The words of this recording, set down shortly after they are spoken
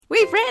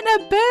We've written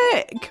a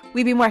book!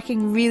 We've been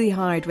working really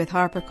hard with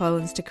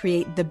HarperCollins to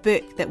create the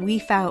book that we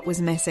felt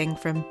was missing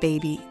from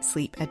baby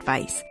sleep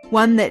advice.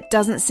 One that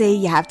doesn't say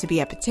you have to be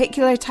a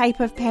particular type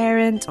of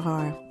parent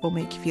or will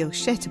make you feel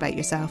shit about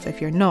yourself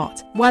if you're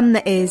not. One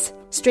that is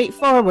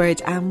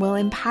straightforward and will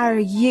empower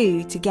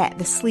you to get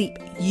the sleep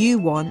you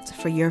want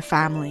for your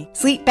family.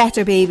 Sleep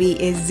Better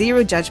Baby is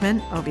zero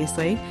judgment,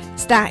 obviously,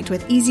 stacked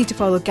with easy to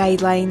follow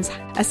guidelines,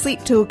 a sleep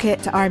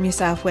toolkit to arm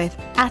yourself with,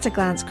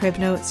 at-a-glance crib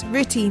notes,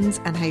 routines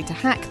and how to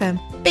hack them.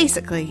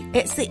 Basically,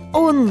 it's the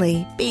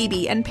only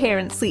baby and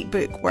parent sleep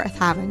book worth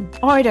having.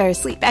 Order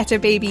Sleep Better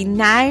Baby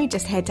now.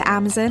 Just head to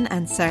Amazon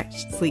and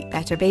search Sleep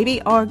Better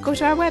Baby or go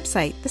to our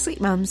website,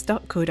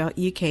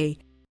 thesleepmums.co.uk.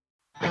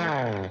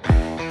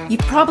 You've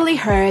probably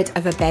heard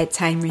of a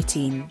bedtime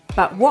routine,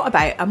 but what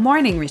about a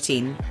morning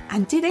routine?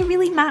 And do they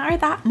really matter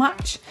that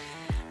much?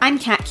 I'm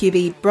Kat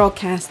Cuby,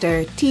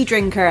 broadcaster, tea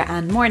drinker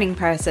and morning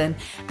person,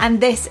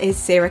 and this is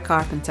Sarah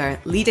Carpenter,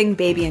 leading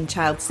baby and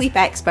child sleep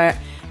expert,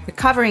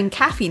 recovering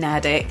caffeine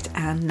addict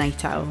and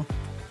night owl.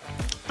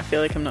 I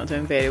feel like I'm not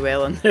doing very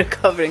well on the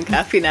recovering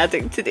caffeine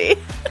addict today.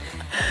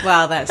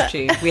 Well, that's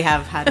true. We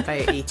have had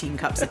about 18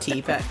 cups of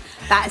tea, but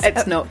that's...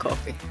 It's not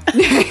coffee.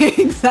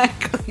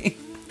 Exactly.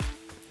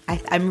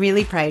 I'm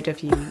really proud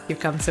of you. You've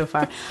come so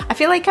far. I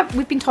feel like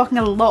we've been talking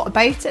a lot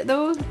about it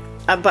though.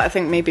 But I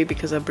think maybe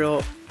because I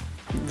brought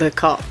the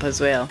cup as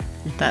well.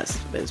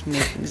 It's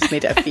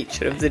made it a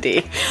feature of the day.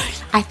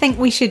 I think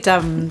we should,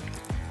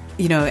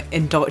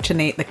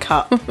 indoctrinate the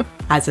cup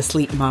as a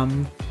sleep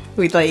mum.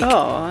 We'd like...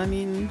 Oh, I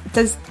mean...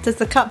 Does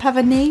the cup have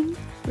a name?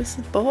 This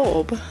is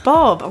Bob.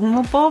 Bob?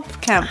 Well,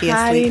 Bob can't be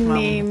a sleep mum.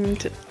 I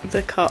named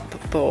the cup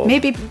Bob.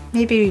 Maybe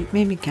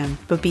we can.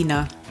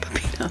 Bobina.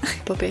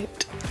 Bobette.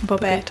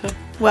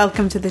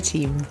 Welcome to the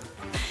team.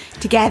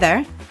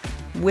 Together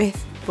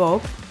with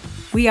Bob,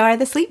 we are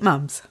the Sleep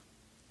Mums.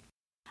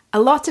 A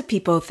lot of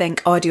people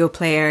think audio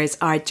players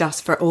are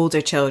just for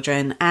older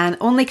children and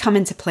only come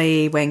into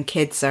play when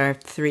kids are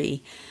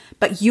 3.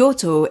 But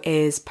Yoto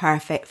is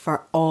perfect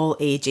for all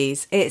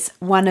ages. It's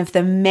one of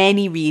the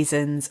many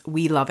reasons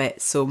we love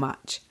it so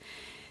much.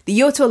 The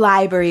Yoto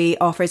library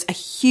offers a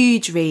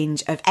huge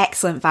range of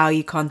excellent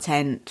value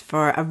content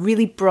for a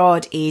really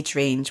broad age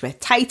range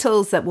with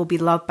titles that will be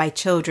loved by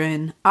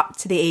children up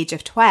to the age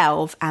of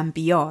 12 and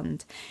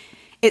beyond.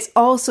 It's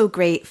also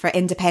great for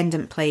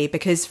independent play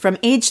because from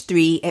age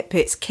 3 it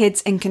puts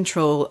kids in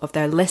control of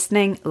their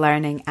listening,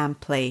 learning and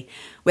play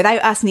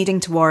without us needing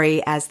to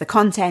worry, as the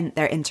content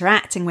they're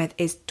interacting with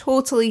is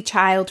totally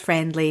child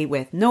friendly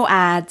with no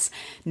ads,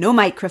 no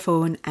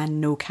microphone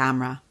and no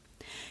camera.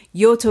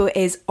 Yoto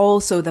is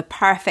also the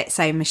perfect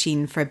sound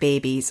machine for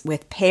babies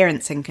with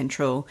parents in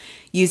control,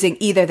 using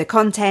either the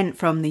content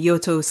from the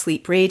Yoto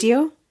Sleep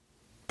Radio.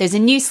 There's a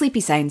new Sleepy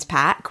Sounds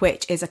pack,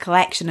 which is a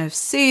collection of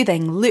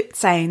soothing looped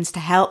sounds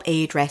to help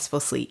aid restful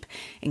sleep,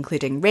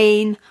 including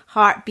rain,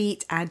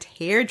 heartbeat and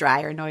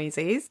hairdryer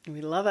noises.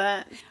 We love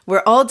it.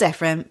 We're all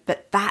different,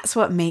 but that's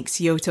what makes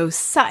Yoto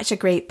such a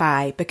great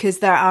buy, because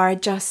there are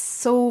just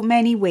so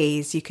many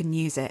ways you can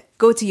use it.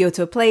 Go to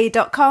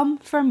yotoplay.com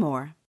for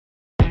more.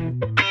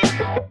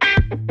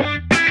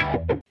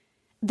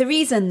 The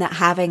reason that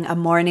having a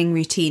morning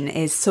routine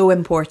is so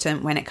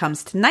important when it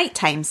comes to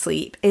nighttime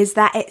sleep is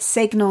that it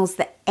signals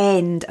the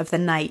end of the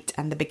night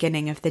and the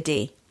beginning of the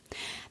day.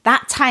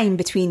 That time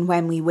between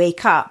when we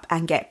wake up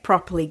and get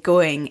properly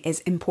going is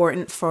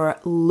important for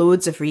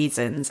loads of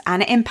reasons,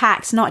 and it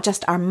impacts not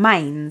just our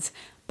minds,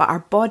 but our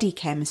body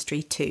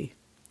chemistry too.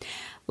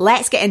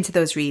 Let's get into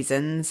those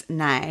reasons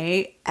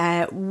now.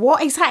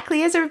 What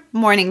exactly is a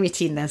morning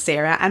routine then,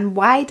 Sarah, and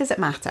why does it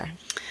matter?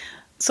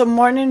 So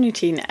morning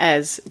routine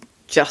is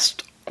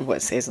just what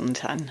it says on the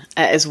tin.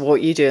 It is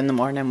what you do in the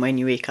morning when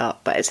you wake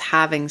up, but it's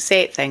having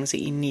set things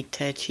that you need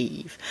to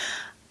achieve.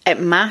 It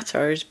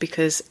matters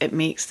because it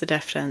makes the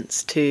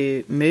difference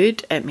to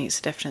mood, it makes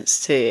a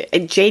difference to,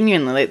 it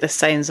genuinely, like this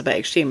sounds a bit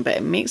extreme, but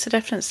it makes a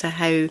difference to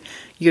how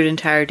your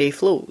entire day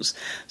flows.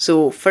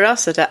 So for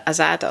us as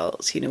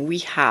adults, we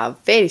have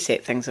very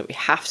set things that we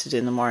have to do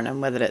in the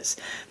morning, whether it's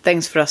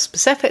things for us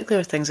specifically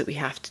or things that we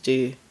have to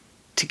do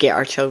to get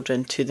our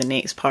children to the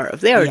next part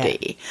of their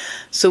day.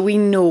 So we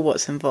know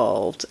what's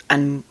involved,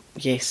 and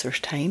yes,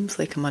 there's times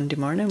like a Monday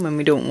morning when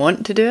we don't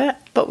want to do it,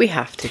 but we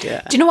have to do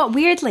it. Do you know what,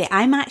 weirdly,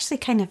 I'm actually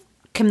kind of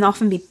can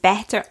often be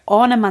better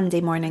on a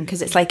Monday morning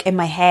because it's like in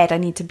my head I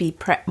need to be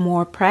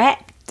more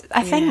prepped,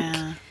 I think.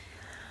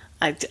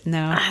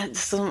 No, it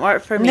doesn't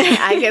work for me.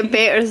 I get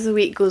better as the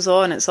week goes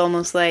on. It's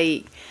almost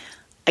like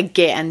I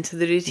get into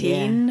the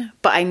routine,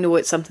 but I know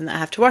it's something that I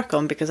have to work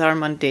on because our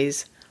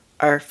Mondays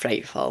are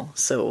frightful.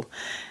 So,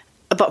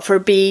 but for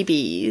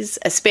babies,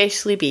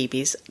 especially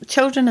babies,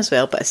 children as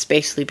well, but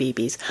especially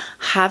babies,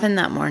 having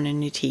that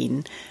morning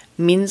routine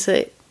means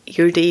that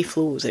your day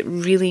flows. It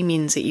really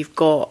means that you've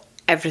got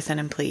everything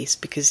in place,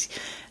 because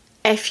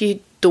if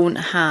you don't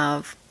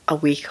have a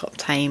wake up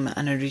time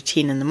and a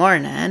routine in the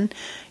morning,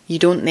 you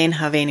don't then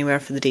have anywhere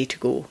for the day to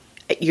go.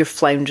 You're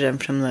floundering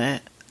from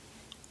the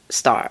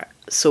start.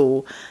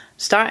 So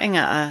starting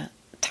at a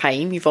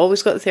time. You've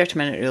always got the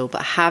 30-minute rule,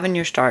 but having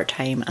your start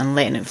time and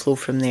letting it flow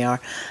from there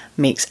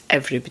makes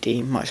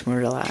everybody much more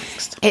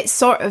relaxed. It's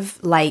sort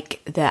of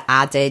like the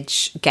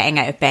adage, getting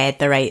out of bed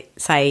the right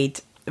side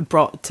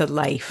brought to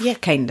life,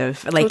 kind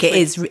of. Like,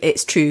 totally.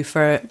 it's true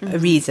for a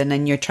reason,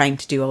 and you're trying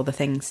to do all the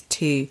things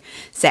to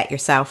set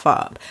yourself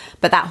up.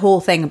 But that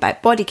whole thing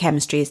about body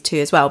chemistry is too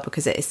as well,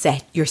 because it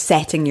is you're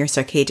setting your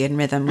circadian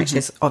rhythm, which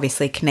is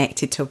obviously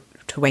connected to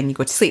when you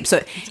go to sleep.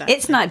 So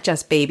it's not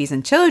just babies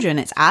and children,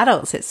 it's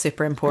adults it's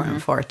super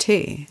important for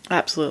too.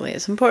 Absolutely,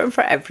 it's important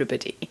for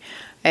everybody.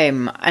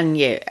 And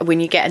yeah, when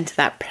you get into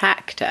that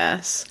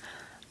practice,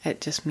 it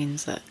just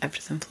means that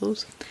everything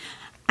flows.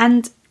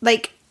 And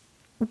like,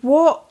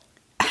 what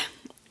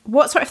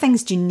sort of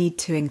things do you need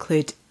to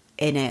include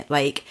in it?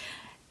 Like,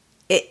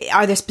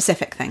 are there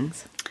specific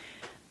things?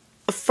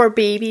 For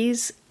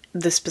babies,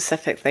 the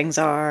specific things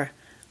are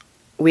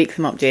wake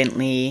them up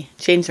gently,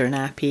 change their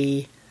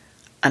nappy,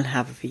 and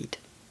have a feed.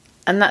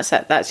 And that's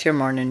it. That's your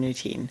morning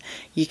routine.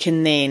 You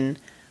can then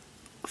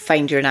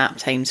find your nap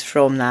times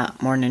from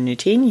that morning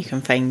routine. You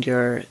can find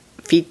your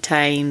feed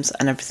times,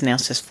 and everything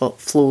else just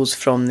flows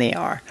from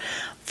there.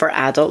 For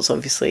adults,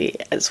 obviously,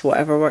 it's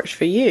whatever works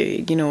for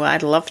you. You know,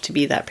 I'd love to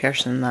be that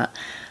person that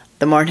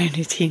the morning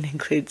routine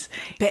includes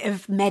a bit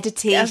of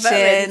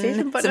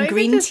meditation, but some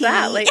green tea.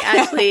 That, like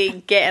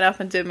actually getting up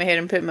and doing my hair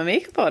and putting my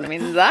makeup on. I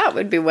mean, that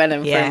would be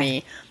winning for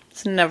me.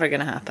 It's never going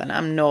to happen.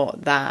 I'm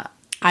not that.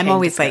 I'm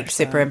always like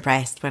super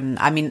impressed when,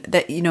 I mean,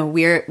 that, you know,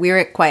 we're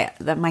at quite,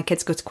 that my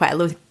kids go to quite a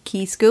low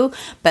key school,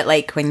 but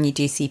like when you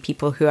do see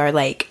people who are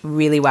like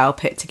really well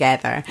put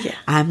together,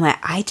 I'm like,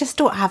 I just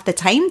don't have the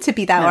time to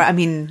be that. No. Or, I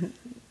mean,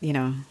 you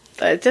know.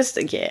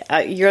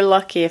 You're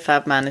lucky if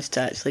I've managed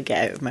to actually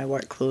get out of my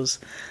work clothes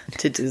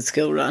to do the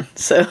school run.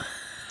 So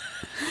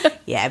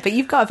yeah, but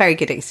you've got a very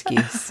good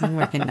excuse. I'm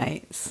working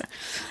nights.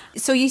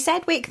 So you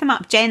said wake them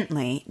up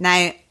gently.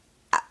 Now,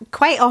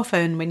 quite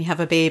often when you have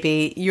a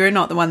baby, you're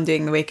not the one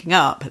doing the waking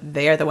up.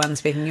 They're the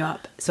ones waking you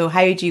up. So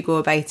how do you go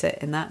about it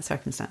in that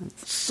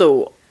circumstance?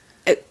 So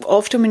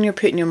often when you're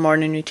putting your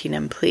morning routine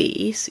in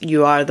place,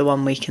 you are the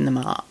one waking them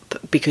up,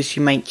 because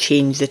you might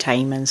change the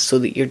timings so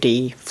that your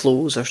day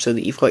flows, or so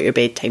that you've got your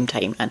bedtime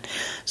time in.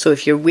 So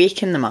if you're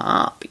waking them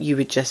up, you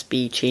would just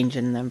be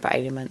changing the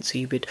environment. So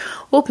you would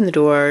open the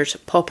doors,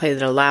 pop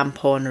either a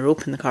lamp on or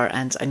open the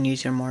curtains and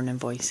use your morning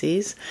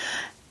voices.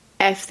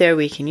 If they're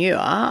waking you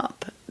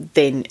up,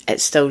 then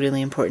it's still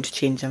really important to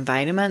change the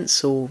environment.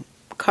 So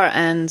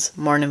curtains,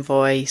 morning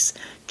voice,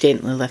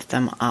 gently lift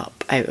them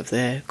up out of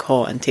the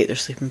cot and take their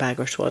sleeping bag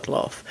or swaddle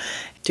off.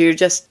 So you're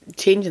just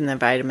changing the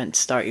environment to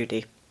start your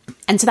day.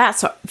 And so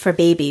that's for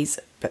babies,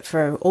 but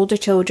for older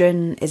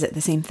children, is it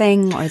the same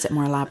thing, or is it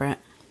more elaborate?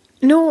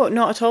 No,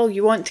 not at all.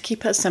 You want to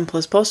keep it as simple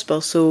as possible.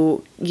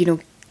 So, you know,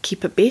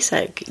 keep it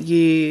basic.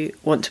 You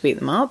want to wake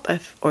them up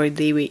or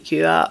they wake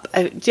you up.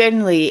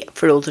 Generally,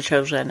 for older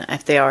children,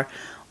 if they are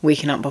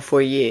waking up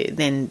before you,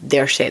 then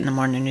they're setting the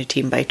morning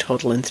routine by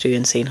toddling through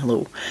and saying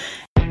hello.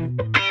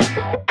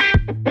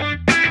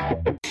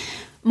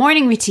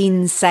 Morning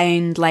routines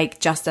sound like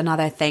just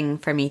another thing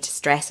for me to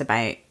stress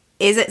about.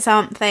 Is it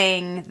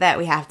something that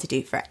we have to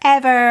do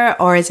forever,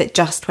 or is it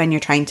just when you're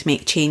trying to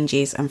make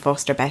changes and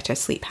foster better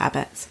sleep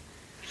habits?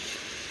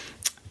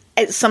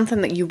 It's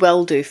something that you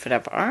will do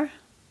forever,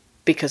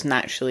 because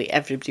naturally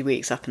everybody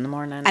wakes up in the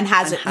morning and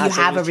has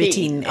a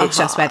routine. It's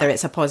just whether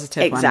it's a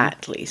positive one.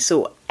 Exactly.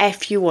 So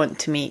if you want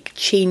to make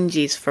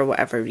changes for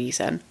whatever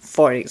reason,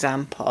 for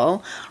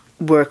example,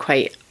 we're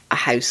quite a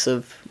house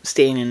of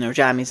staying in our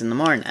jammies in the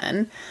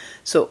morning.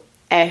 So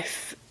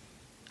if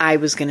I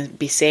was going to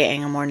be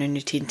setting a morning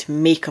routine to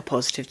make a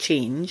positive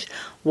change,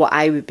 what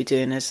I would be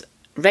doing is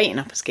writing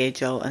up a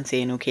schedule and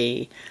saying,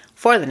 okay,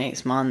 for the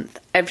next month,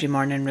 every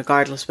morning,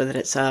 regardless whether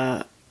it's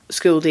a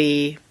school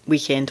day,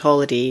 weekend,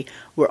 holiday,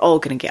 we're all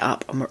going to get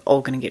up and we're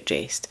all going to get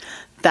dressed.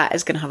 That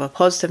is going to have a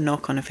positive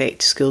knock-on effect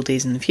to school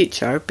days in the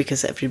future,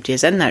 because everybody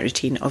is in that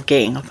routine of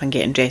getting up and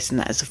getting dressed, and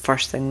that is the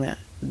first thing that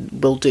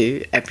we'll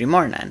do every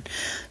morning.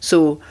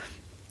 So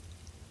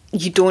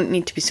you don't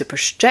need to be super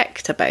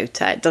strict about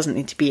it. It doesn't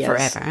need to be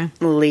forever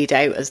laid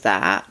out as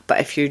that.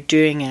 But if you're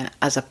doing it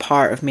as a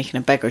part of making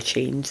a bigger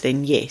change,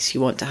 then yes,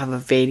 you want to have a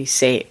very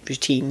set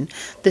routine,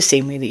 the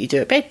same way that you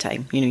do at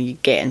bedtime. You know, you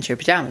get into your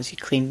pyjamas, you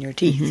clean your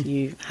teeth,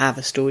 you have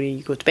a story,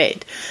 you go to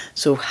bed.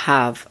 So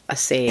have a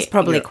set. It's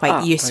probably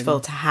quite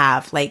useful to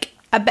have, like,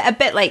 a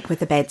bit like with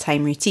the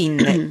bedtime routine,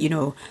 that, you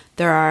know,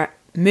 there are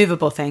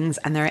movable things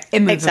and there are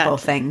immovable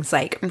things,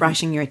 like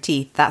brushing your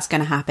teeth. That's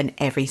going to happen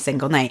every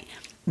single night.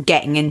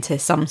 Getting into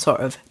some sort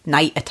of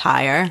night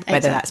attire,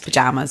 whether that's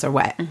pajamas or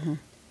wet,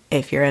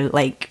 if you're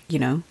like, you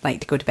know,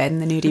 like to go to bed in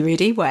the nudie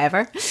Rudy,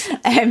 whatever,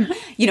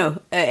 you know,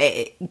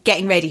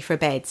 getting ready for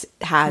bed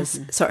has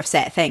sort of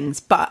set things,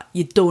 but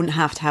you don't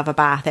have to have a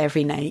bath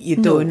every night. You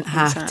don't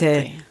have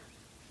to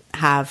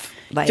have,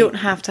 like, you don't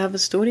have to have a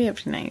story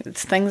every night.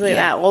 It's things like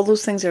that. All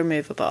those things are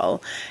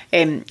movable.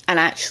 And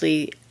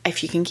actually,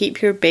 if you can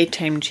keep your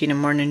bedtime routine and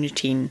morning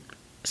routine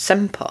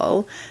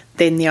simple,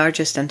 then they are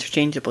just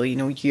interchangeable. You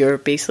know, you're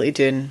basically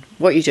doing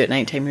what you do at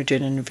night time, you're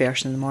doing in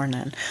reverse in the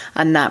morning.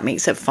 And that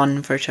makes it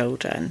fun for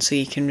children. So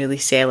you can really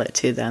sell it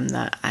to them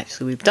that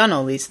actually we've done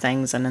all these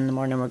things, and in the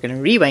morning we're going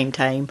to rewind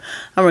time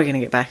and we're going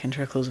to get back into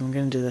our clothes and we're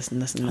going to do this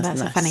and this and this and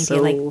this. That's a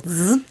fun idea,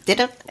 like, did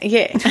it?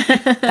 Yeah.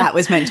 That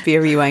was meant to be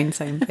a rewind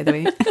sound, by the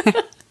way.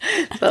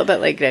 It's a little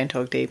bit like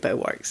Groundhog Day, but it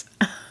works.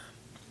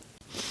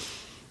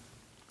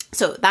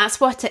 So that's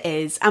what it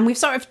is. And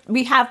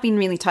we have been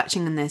really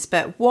touching on this,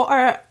 but what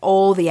are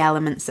all the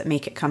elements that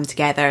make it come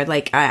together?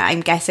 Like,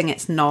 I'm guessing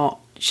it's not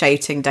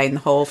shouting down the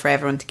hall for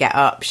everyone to get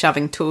up,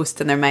 shoving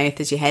toast in their mouth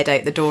as you head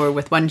out the door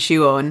with one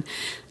shoe on.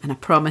 And I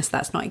promise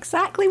that's not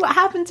exactly what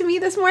happened to me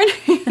this morning.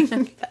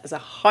 That is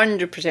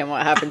 100%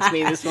 what happened to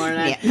me this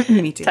morning. Yeah,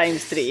 me too.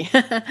 Times 3.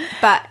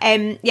 But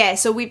yeah,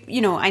 so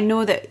I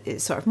know that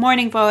it's sort of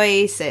morning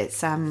voice,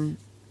 it's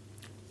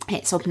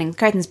opening the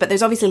curtains, but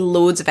there's obviously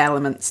loads of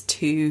elements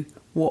to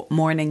what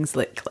mornings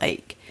look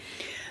like.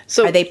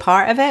 So are they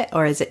part of it,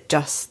 or is it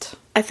just...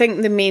 I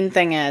think the main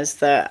thing is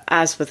that,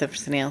 as with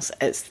everything else,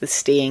 it's the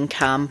staying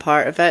calm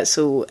part of it.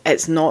 So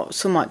it's not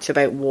so much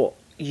about what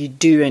you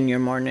do in your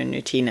morning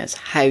routine, it's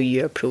how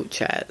you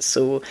approach it.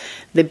 So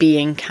the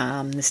being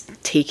calm, the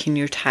taking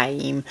your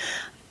time.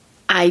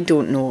 I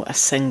don't know a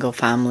single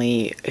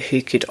family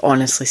who could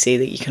honestly say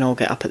that you can all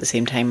get up at the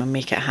same time and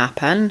make it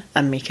happen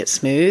and make it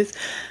smooth.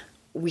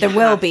 There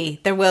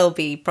will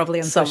be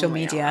probably on social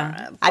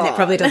media, and it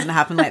probably doesn't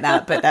happen like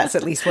that, but that's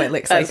at least what it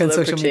looks like on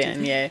social media.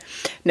 Yeah.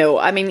 No,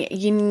 I mean,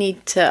 you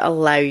need to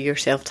allow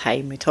yourself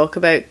time. We talk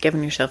about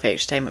giving yourself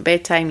extra time at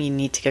bedtime. You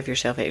need to give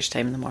yourself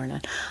extra time in the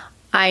morning.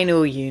 I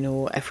know,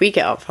 if we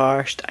get up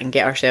first and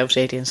get ourselves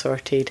ready and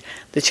sorted,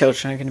 the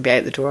children are going to be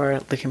out the door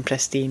looking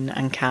pristine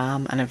and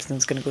calm, and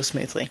everything's going to go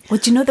smoothly. Well,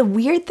 do you know the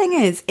weird thing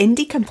is,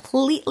 Indy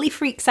completely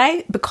freaks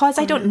out because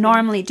I don't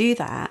normally do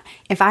that.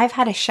 If I've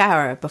had a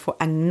shower before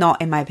and not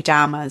in my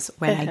pajamas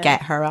when I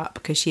get her up,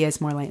 because she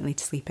is more likely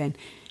to sleep in,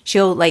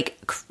 she'll like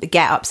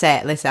get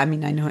upset. Listen, I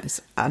mean, I know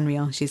it's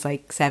unreal. She's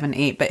like 7,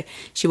 8, but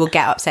she will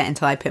get upset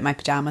until I put my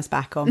pajamas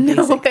back on.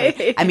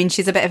 Basically, no, I mean,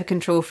 she's a bit of a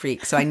control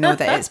freak, so I know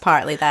that it's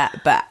partly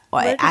that. But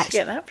where did she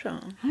get that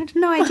from? I have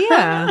no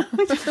idea.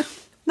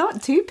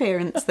 Not 2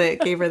 parents that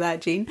gave her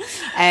that gene.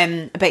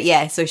 But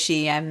yeah, so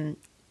she,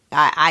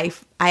 I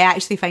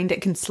actually find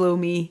it can slow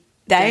me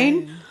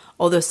down.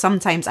 Although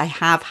sometimes I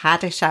have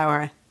had a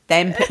shower,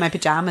 then put my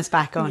pajamas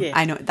back on. Yeah.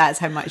 I know that's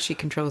how much she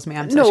controls me.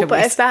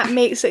 But if that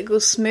makes it go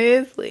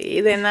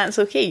smoothly, then that's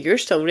okay. You're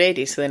still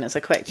ready, so then it's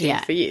a quick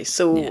change for you.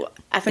 So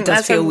I think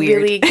that's a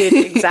really good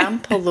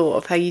example, though,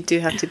 of how you do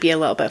have to be a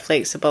little bit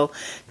flexible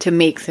to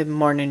make the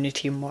morning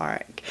routine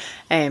work.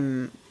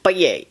 But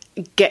yeah,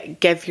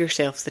 give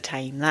yourself the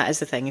time. That is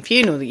the thing. If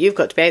you know that you've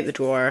got to be out the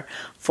door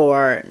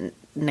for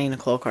 9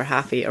 o'clock or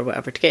 8:30 or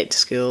whatever to get to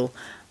school,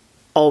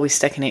 always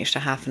stick an extra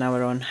half an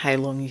hour on how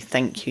long you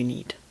think you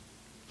need.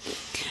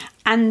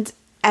 And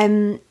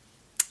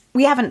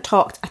we haven't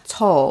talked at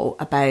all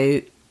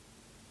about,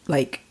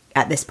 like,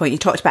 at this point, you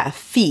talked about a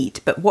feed,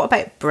 but what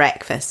about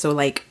breakfast? So,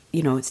 like,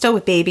 still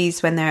with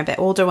babies when they're a bit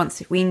older, once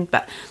they've weaned,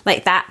 but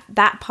like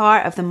that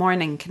part of the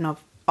morning can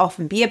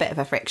often be a bit of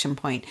a friction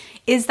point.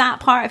 Is that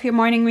part of your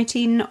morning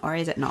routine, or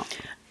is it not?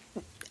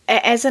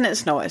 It is and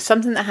it's not. It's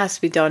something that has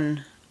to be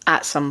done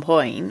at some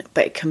point,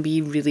 but it can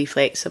be really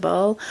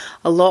flexible.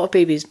 A lot of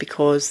babies,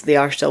 because they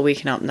are still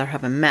waking up and they're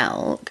having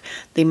milk,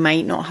 they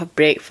might not have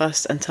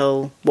breakfast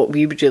until what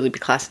we would really be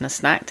classing as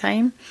snack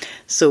time.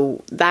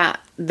 So that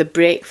the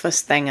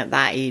breakfast thing at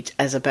that age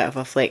is a bit of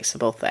a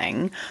flexible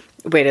thing,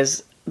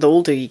 whereas the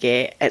older you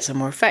get, it's a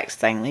more fixed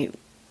thing. Like,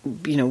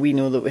 we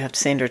know that we have to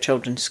send our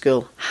children to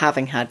school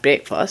having had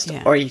breakfast,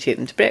 or you take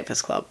them to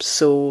breakfast clubs.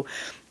 So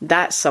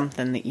that's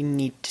something that you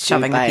need to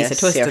shoving do by a piece of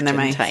toast in their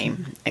mouth.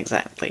 Time.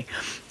 Exactly.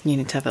 You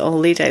need to have it all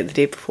laid out the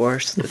day before,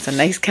 so it's a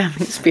nice calm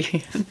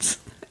experience.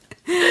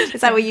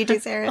 Is that what you do,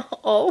 Sarah?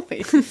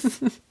 Always.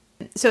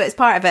 So it's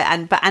part of it,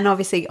 and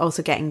obviously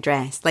also getting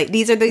dressed. Like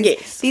these are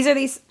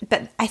these.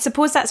 But I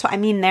suppose that's what I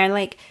mean.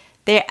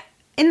 They're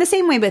in the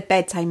same way with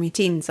bedtime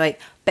routines.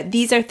 But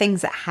these are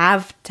things that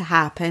have to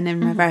happen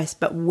in reverse.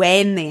 But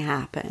when they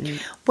happen,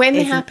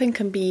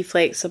 can be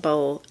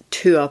flexible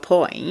to a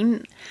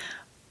point.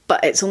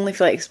 But it's only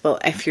flexible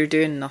if you're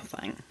doing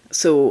nothing.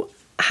 So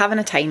having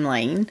a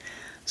timeline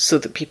so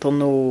that people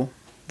know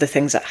the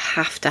things that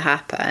have to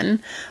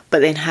happen, but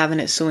then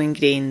having it so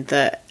ingrained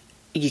that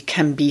you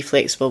can be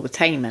flexible with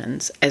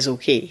timings is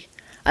okay.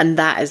 And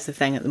that is the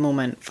thing at the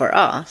moment for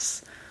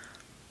us.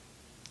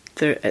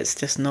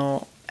 It's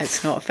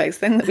not a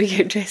fixed thing that we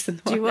get dressed in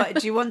the morning.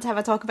 Do you want to have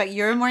a talk about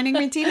your morning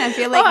routine? I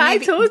feel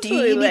like do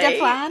you need a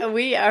plan?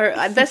 We are.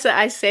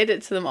 I said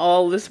it to them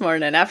all this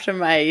morning after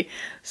my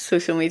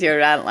social media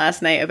rant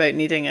last night about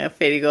needing a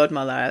fairy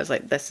godmother. I was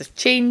like, this is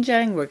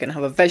changing. We're going to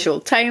have a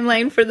visual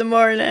timeline for the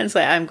morning. It's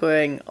like, I'm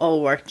going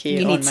all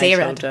worky on my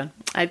children.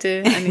 I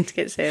do. I need to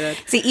get Sarah.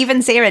 See,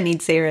 even Sarah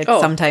needs Sarah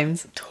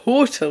sometimes.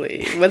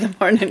 Totally. With a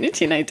morning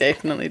routine, I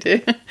definitely do.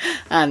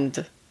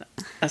 And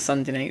a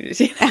Sunday night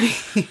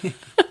routine.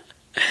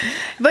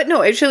 But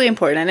no, it's really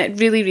important, and it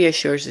really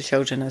reassures the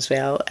children as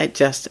well. It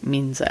just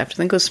means that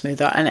everything goes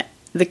smoother. And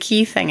the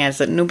key thing is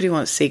that nobody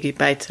wants to say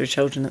goodbye to their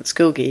children at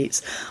school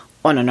gates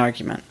on an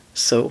argument.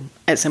 So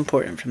it's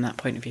important from that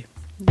point of view.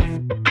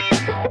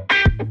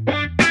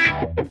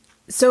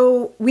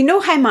 So we know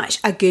how much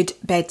a good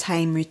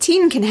bedtime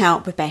routine can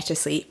help with better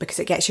sleep because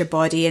it gets your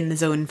body in the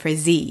zone for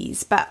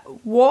Z's. But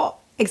what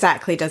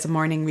exactly does a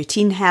morning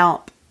routine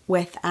help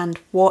with, and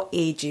what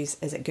ages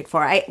is it good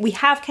for? We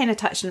have kind of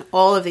touched on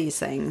all of these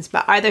things,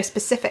 but are there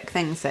specific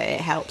things that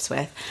it helps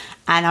with,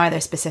 and are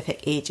there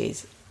specific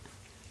ages?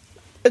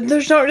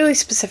 There's not really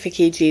specific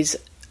ages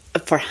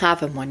for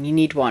having one. You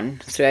need one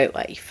throughout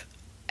life.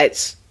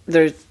 It's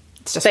just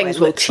things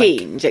will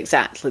change, like.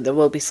 Exactly. There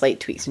will be slight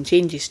tweaks and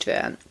changes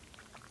to it.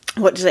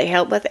 What does it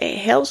help with? It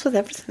helps with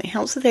everything. It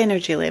helps with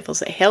energy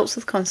levels. It helps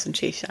with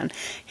concentration.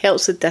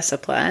 Helps with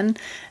discipline.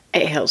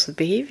 It helps with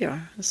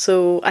behaviour.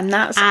 So, and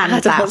that's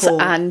adults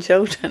and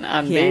children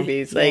and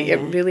babies. It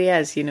really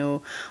is. You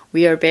know,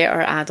 we are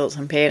better adults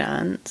and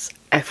parents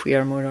if we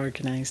are more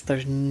organised.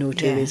 There's no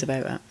two ways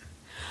about it.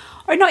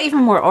 Or not even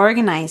more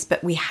organised,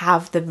 but we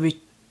have the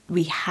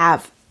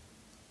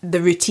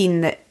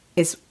routine that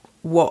is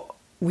what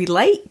we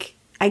like,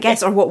 I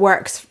guess, or what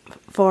works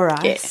for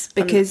us.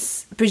 Yeah.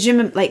 Because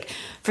presumably, like,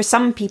 for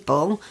some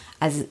people,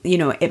 as you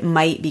know, it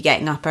might be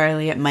getting up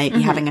early, it might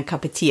be having a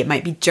cup of tea, it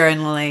might be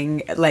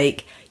journaling,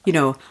 like, you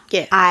know,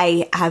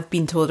 I have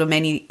been told on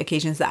many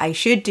occasions that I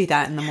should do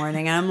that in the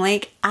morning, and I'm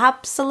like,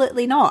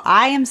 absolutely not.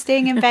 I am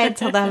staying in bed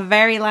till the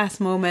very last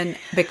moment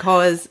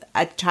because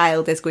a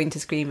child is going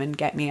to scream and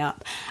get me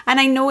up. And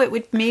I know it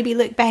would maybe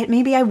look better,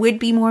 maybe I would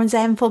be more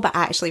zenful, but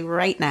actually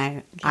right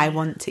now I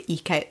want to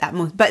eke out that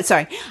most. But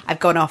sorry, I've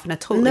gone off on a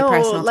totally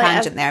personal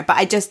tangent there, but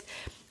I just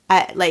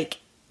I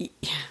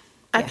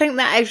think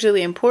that is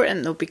really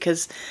important though,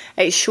 because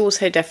it shows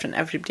how different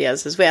everybody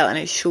is as well, and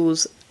it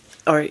shows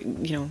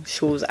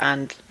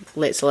and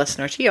lets the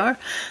listener hear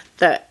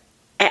that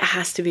it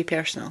has to be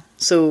personal.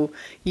 So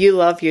you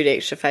love your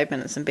extra 5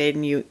 minutes in bed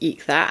and you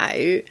eke that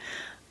out.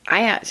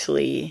 I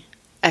actually,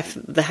 if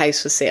the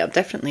house was set up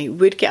differently,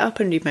 would get up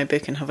and read my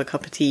book and have a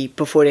cup of tea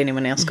before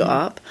anyone else got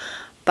up.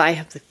 But I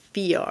have the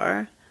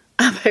fear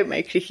about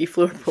my creaky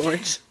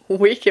floorboards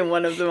waking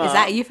one of them up. Is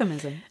that a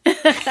euphemism?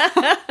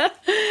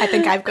 I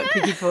think I've got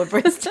creaky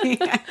floorboards too.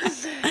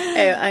 That's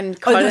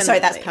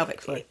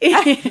pelvic floor.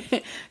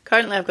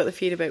 Currently I've got the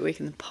fear about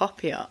waking the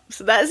puppy up.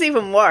 So that's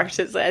even worse.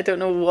 It's like, I don't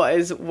know what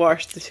is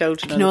worse, the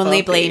children or the puppy. I can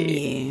only blame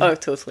you. Oh,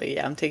 totally,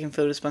 yeah. I'm taking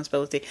full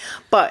responsibility.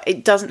 But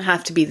it doesn't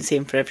have to be the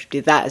same for everybody.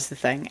 That is the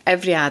thing.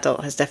 Every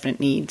adult has different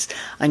needs,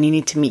 and you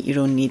need to meet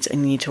your own needs,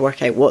 and you need to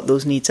work out what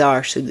those needs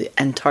are so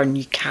that in turn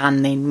you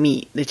can then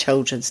meet the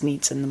children's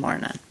needs in the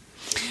morning.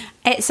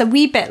 It's a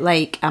wee bit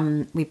like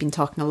we've been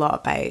talking a lot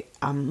about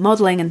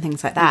modelling and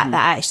things like that.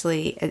 That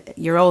actually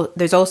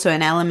there's also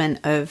an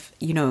element of,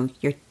 you know,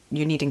 you're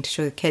needing to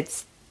show the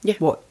kids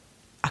what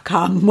a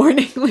calm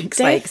morning looks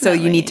like. So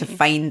you need to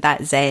find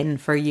that zen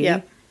for you.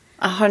 Yeah,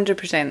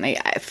 100%.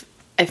 Like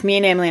if me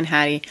and Emily and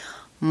Harry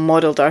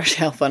modelled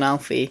ourselves on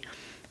Alfie,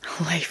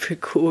 life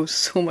would go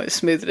so much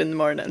smoother in the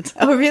mornings.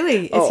 Oh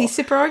really? Is he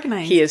super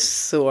organised? He is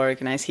so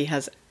organised. He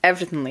has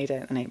everything laid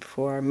out the night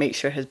before. Make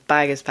sure his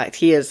bag is packed.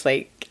 He is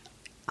like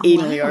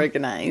anally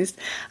organised,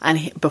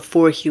 and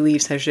before he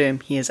leaves his room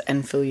he is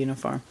in full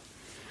uniform.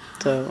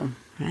 So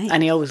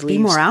and he always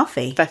leaves more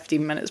Alfie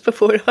 15 minutes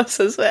before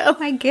us as well.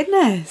 My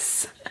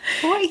goodness,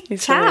 what a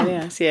champ.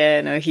 Yes,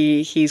 yeah, no,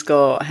 he's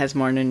got his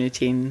morning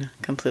routine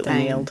completely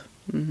nailed.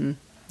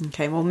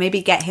 Okay, well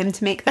maybe get him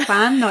to make the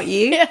plan, not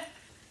you. Yeah.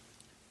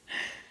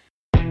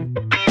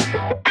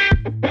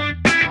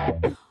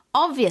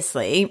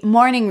 Obviously,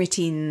 morning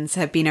routines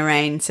have been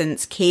around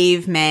since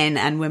cavemen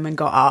and women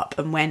got up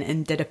and went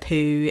and did a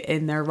poo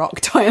in their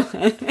rock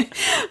toilet.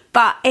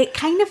 But it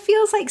kind of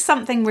feels like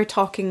something we're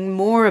talking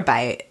more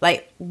about.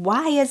 Like,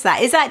 why is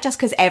that? Is that just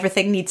because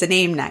everything needs a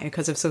name now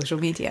because of social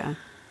media?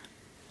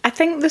 I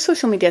think the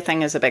social media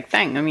thing is a big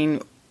thing. I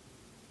mean,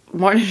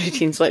 morning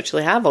routines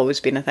literally have always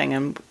been a thing,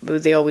 and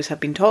they always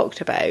have been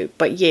talked about.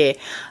 But yeah,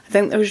 I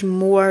think there's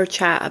more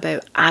chat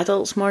about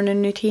adults'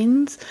 morning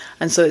routines,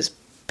 and so it's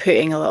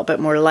putting a little bit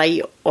more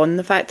light on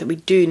the fact that we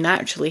do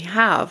naturally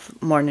have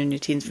morning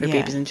routines for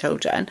babies and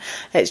children.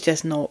 It's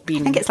just not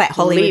being, I think it's like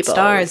Hollywood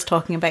stars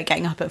talking about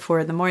getting up at 4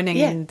 a.m.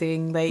 and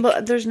doing like...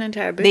 Well, there's an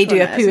entire book they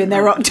do a poo in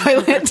their rock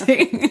toilet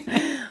too.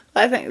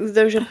 I think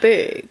there's a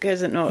book,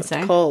 is it not?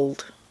 It's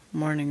called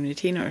Morning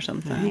Routine or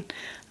something.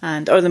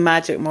 Right. Or The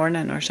Magic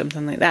Morning or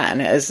something like that.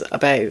 And it is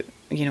about,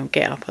 you know,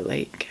 get up at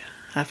like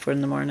 4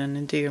 a.m.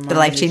 and do your morning routine. The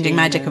life-changing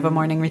magic of a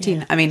morning routine.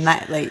 Yeah. I mean,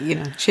 that, like, you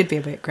know, should be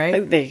a book, right?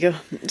 Oh, there you go.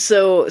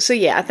 So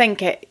yeah, I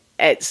think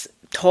it's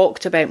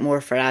talked about more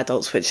for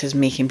adults, which is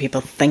making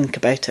people think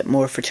about it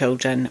more for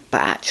children,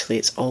 but actually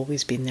it's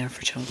always been there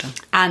for children.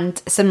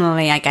 And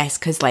similarly, I guess,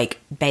 because like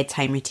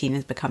bedtime routine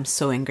has become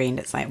so ingrained,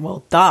 it's like,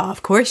 well, duh,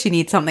 of course you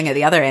need something at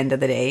the other end of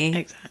the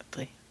day.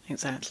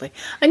 Exactly.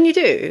 And you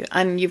do,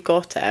 and you've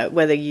got it,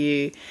 whether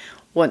you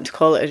want to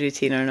call it a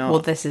routine or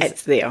not,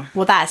 it's there.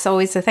 Well, that's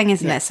always the thing,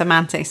 isn't it?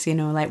 Semantics, you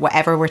know, like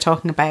whatever we're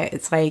talking about,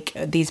 it's like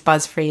these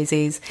buzz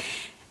phrases.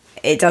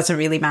 It doesn't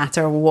really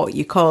matter what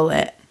you call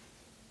it,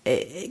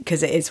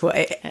 because it is what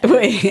it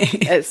is.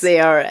 It's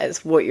there,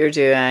 it's what you're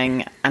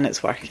doing, and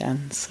it's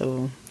working.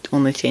 So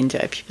only change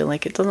it if you feel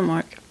like it doesn't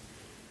work.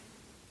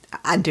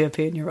 And do a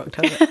poo in your rock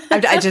toilet.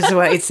 I just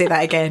wanted to say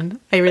that again.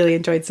 I really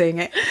enjoyed saying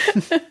it.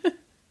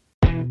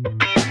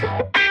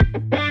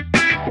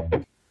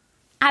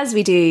 As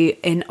we do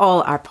in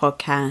all our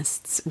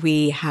podcasts,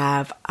 we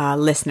have a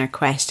listener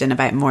question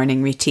about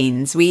morning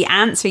routines. We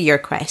answer your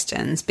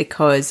questions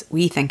because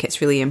we think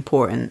it's really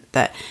important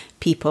that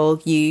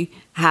you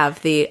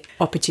have the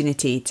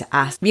opportunity to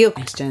ask real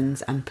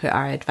questions and put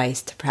our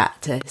advice to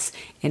practice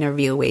in a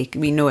real way.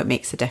 We know it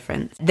makes a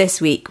difference.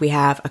 This week we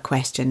have a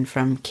question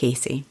from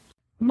Casey.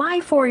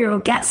 My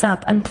 4-year-old gets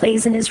up and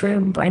plays in his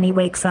room when he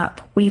wakes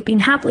up. We've been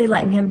happily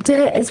letting him do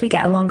it as we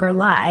get a longer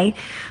lie,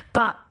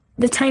 but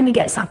the time he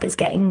gets up is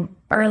getting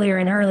earlier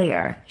and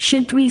earlier.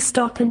 Should we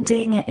stop him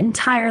doing it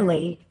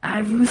entirely? I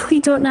really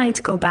don't know how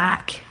to go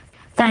back.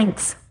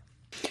 Thanks.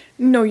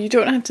 No, you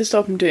don't have to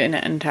stop him doing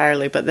it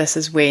entirely, but this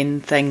is when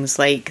things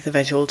like the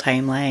visual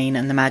timeline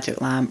and the magic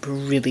lamp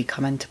really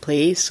come into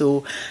play.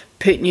 So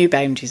put new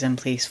boundaries in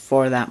place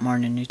for that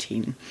morning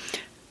routine.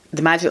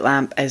 The magic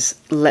lamp is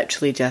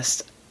literally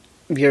just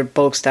your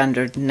bog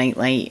standard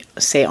nightlight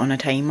set on a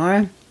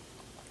timer.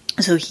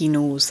 So he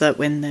knows that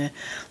when the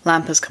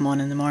lamp has come on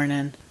in the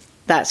morning,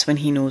 that's when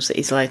he knows that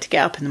he's allowed to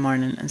get up in the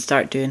morning and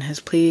start doing his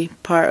play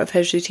part of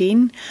his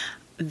routine.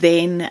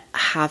 Then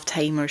have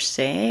timers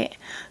set.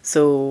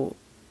 So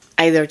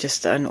either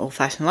just an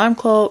old-fashioned alarm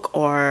clock,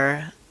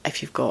 or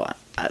if you've got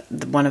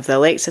one of the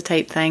Alexa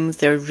type things,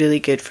 they're really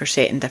good for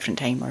setting different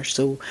timers.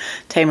 So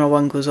timer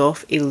 1 goes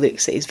off, he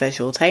looks at his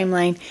visual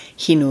timeline,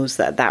 he knows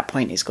that at that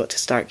point he's got to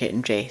start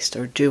getting dressed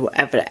or do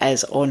whatever it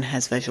is on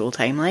his visual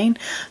timeline.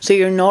 So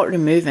you're not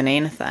removing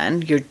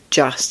anything, you're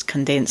just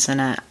condensing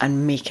it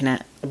and making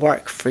it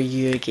work for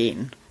you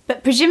again.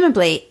 But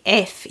presumably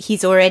if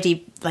he's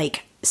already,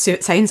 like, so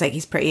it sounds like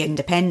he's pretty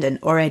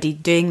independent already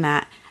doing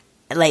that,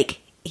 like,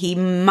 he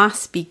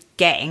must be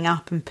getting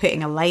up and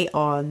putting a light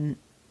on,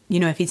 you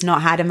know, if he's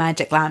not had a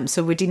magic lamp.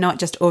 So would he not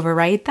just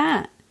override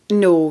that?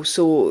 No,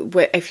 so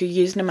if you're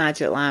using a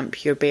magic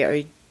lamp, you're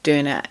better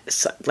doing it,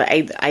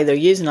 like either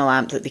using a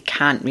lamp that they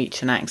can't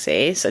reach and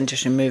access and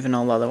just removing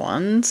all other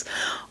ones,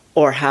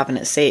 or having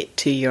it set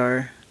to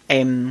your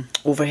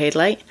overhead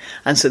light,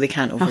 and so they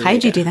can't override it. How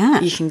do you do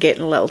that? You can get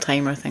little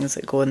timer things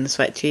that go in the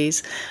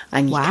switches,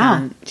 and you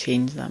can't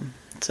change them.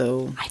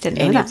 So I didn't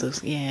know that. Of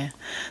those, yeah.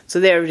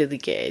 So they're really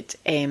good.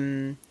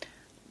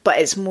 But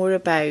it's more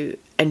about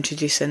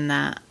introducing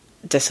that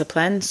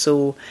discipline.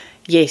 So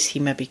yes, he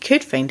maybe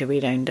could find a way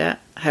around it.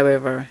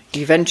 However,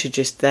 you've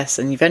introduced this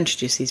and you've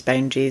introduced these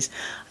boundaries,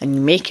 and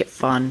you make it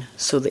fun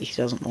so that he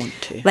doesn't want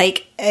to.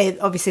 Like,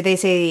 obviously they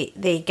say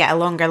they get a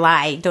longer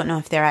lie. Don't know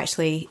if they're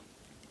actually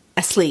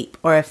asleep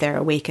or if they're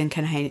awake and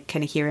can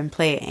kind of hear him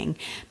playing,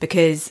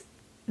 because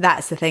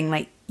that's the thing,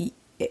 like,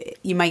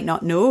 you might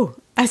not know,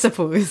 I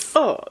suppose.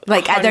 Oh,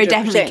 like 100%. There are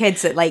definitely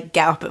kids that like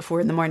get up at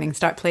 4 a.m,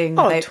 start playing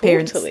without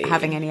parents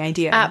having any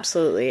idea.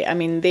 Absolutely. I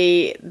mean,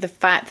 the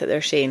fact that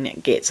they're saying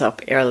it gets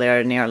up earlier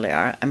and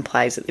earlier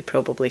implies that they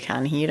probably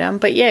can hear him.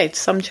 But yeah,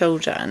 some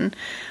children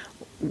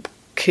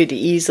could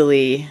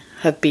easily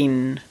have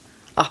been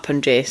up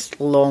and dressed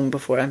long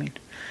before. I mean,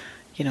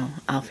 you know,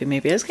 Alfie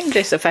maybe is getting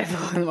dressed at 5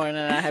 o'clock in the morning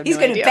and I have He's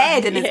no going idea. to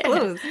bed in his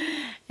clothes.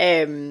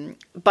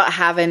 But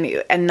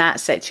having, in that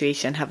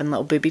situation, having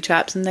little booby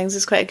traps and things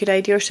is quite a good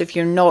idea. So if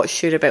you're not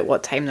sure about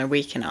what time they're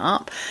waking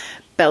up,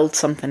 build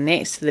something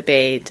next to the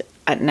bed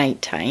at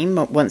night time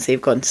once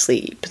they've gone to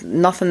sleep.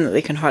 Nothing that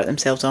they can hurt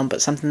themselves on,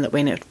 but something that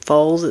when it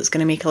falls, it's going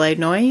to make a loud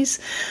noise.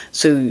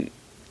 So,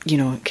 you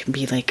know, it can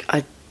be like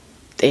a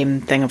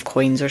thing of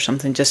coins or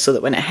something, just so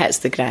that when it hits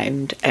the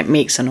ground, it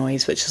makes a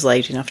noise which is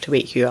loud enough to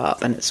wake you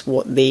up, and it's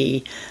what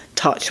they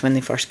touch when they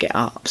first get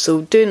up.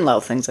 So doing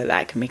little things like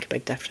that can make a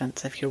big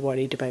difference if you're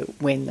worried about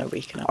when they're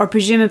waking up. Or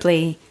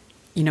presumably,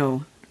 you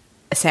know,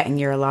 setting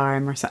your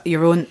alarm or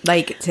your own,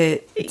 like, to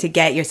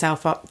get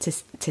yourself up to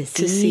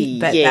see.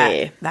 But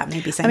yeah, that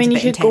maybe sounds I mean, a you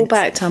bit could intense. go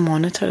back to a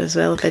monitor as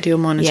well, a video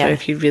monitor,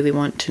 if you really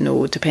want to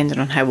know. Depending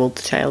on how old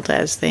the child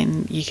is,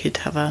 then you could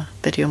have a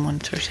video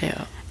monitor set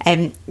up.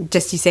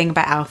 Just you saying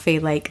about Alfie,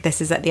 like,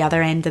 this is at the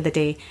other end of the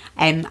day.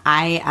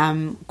 I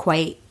am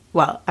quite,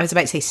 well, I was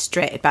about to say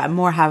strict, but I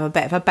more have a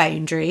bit of a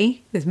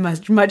boundary. There's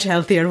much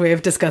healthier way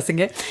of discussing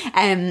it.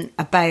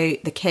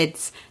 About the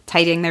kids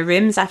tidying their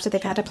rooms after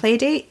they've had a play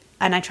date,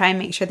 and I try and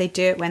make sure they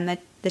do it when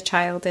the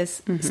child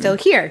is still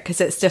here,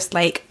 because it's just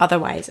like,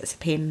 otherwise it's a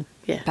pain.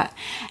 Yeah. But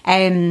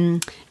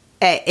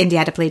Indy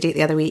had a play date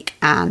the other week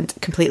and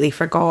completely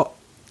forgot.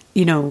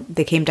 You know,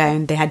 they came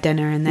down, they had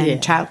dinner, and then the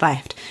child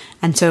left.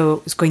 And so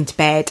I was going to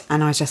bed,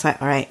 and I was just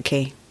like, all right,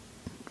 okay,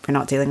 we're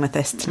not dealing with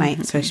this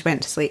tonight. So she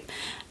went to sleep,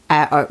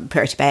 or put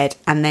her to bed.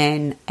 And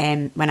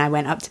then when I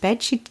went up to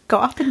bed, she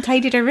got up and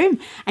tidied her room.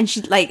 And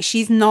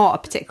she's not a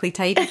particularly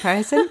tidy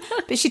person,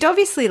 but she'd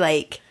obviously,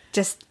 like,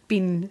 just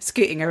been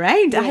scooting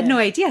around. I had no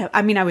idea.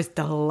 I mean, I was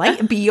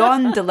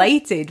beyond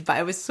delighted, but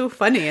it was so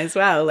funny as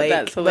well. Like,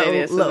 that's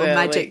hilarious. Little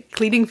magic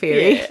cleaning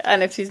fairy. Yeah.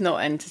 And if she's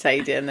not into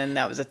tidying, then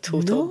that was a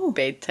total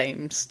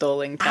bedtime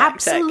stalling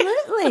tactic.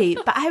 Absolutely.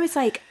 But I was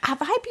like, have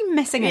I been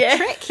missing a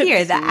trick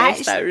here?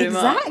 That room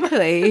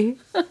exactly.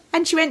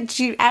 And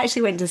she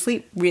actually went to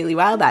sleep really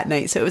well that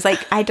night. So it was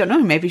like, I don't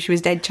know, maybe she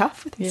was dead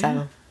chuffed with herself.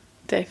 Yeah,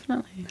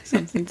 definitely.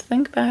 Something to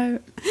think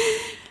about.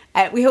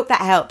 We hope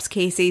that helps,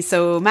 Casey.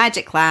 So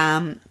magic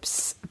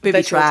lamps,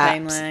 booby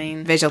traps,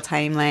 visual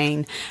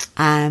timeline,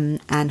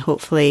 and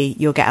hopefully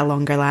you'll get a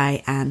longer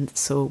lie, and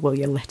so will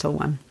your little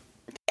one.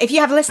 If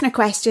you have a listener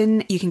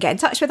question, you can get in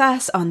touch with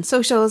us on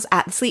socials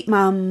at The Sleep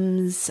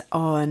Mums,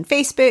 on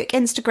Facebook,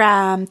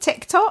 Instagram,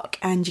 TikTok,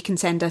 and you can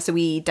send us a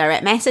wee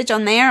direct message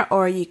on there,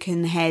 or you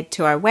can head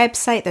to our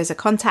website. There's a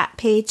contact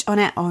page on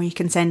it, or you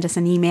can send us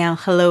an email,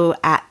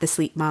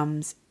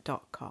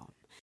 hello@thesleepmums.com.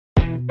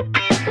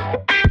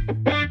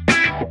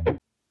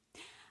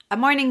 A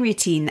morning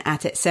routine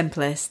at its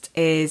simplest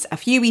is a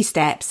few wee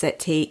steps that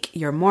take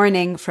your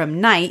morning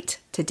from night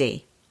to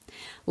day.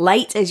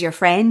 Light is your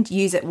friend,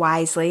 use it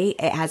wisely.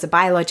 It has a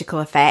biological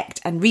effect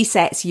and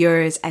resets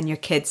yours and your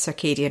kids'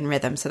 circadian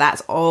rhythm. So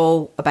that's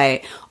all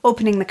about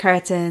opening the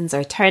curtains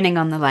or turning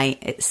on the light.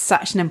 It's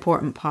such an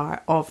important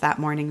part of that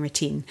morning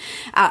routine.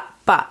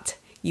 But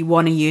you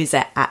want to use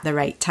it at the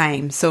right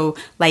time. So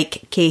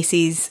like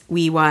Casey's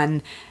wee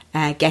one,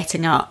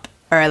 getting up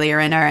earlier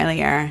and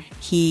earlier,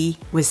 he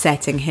was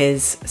setting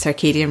his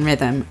circadian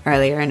rhythm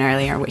earlier and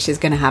earlier, which is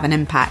going to have an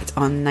impact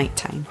on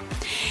nighttime.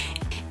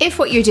 If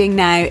what you're doing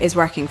now is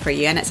working for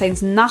you and it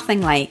sounds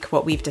nothing like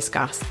what we've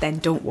discussed, then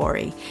don't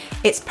worry.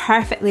 It's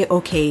perfectly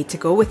okay to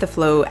go with the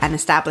flow and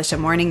establish a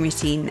morning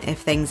routine if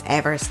things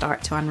ever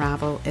start to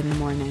unravel in the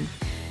morning.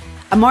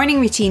 A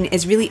morning routine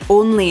is really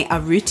only a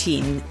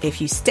routine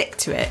if you stick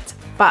to it,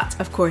 but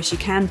of course you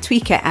can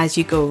tweak it as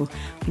you go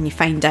when you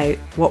find out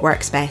what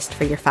works best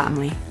for your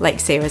family, like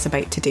Sarah's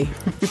about to do.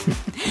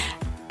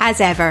 As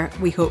ever,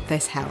 we hope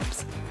this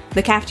helps.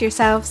 Look after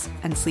yourselves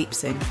and sleep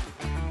soon.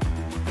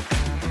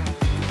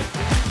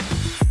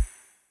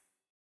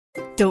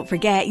 Don't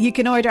forget, you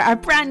can order our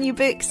brand new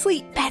book,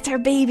 Sleep Better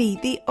Baby,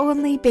 the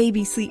only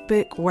baby sleep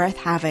book worth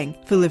having,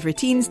 full of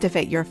routines to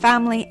fit your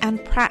family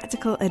and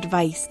practical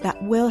advice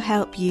that will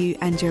help you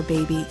and your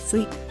baby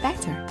sleep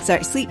better.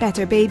 Search Sleep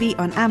Better Baby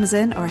on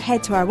Amazon or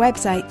head to our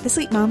website,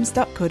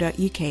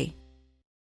 thesleepmums.co.uk.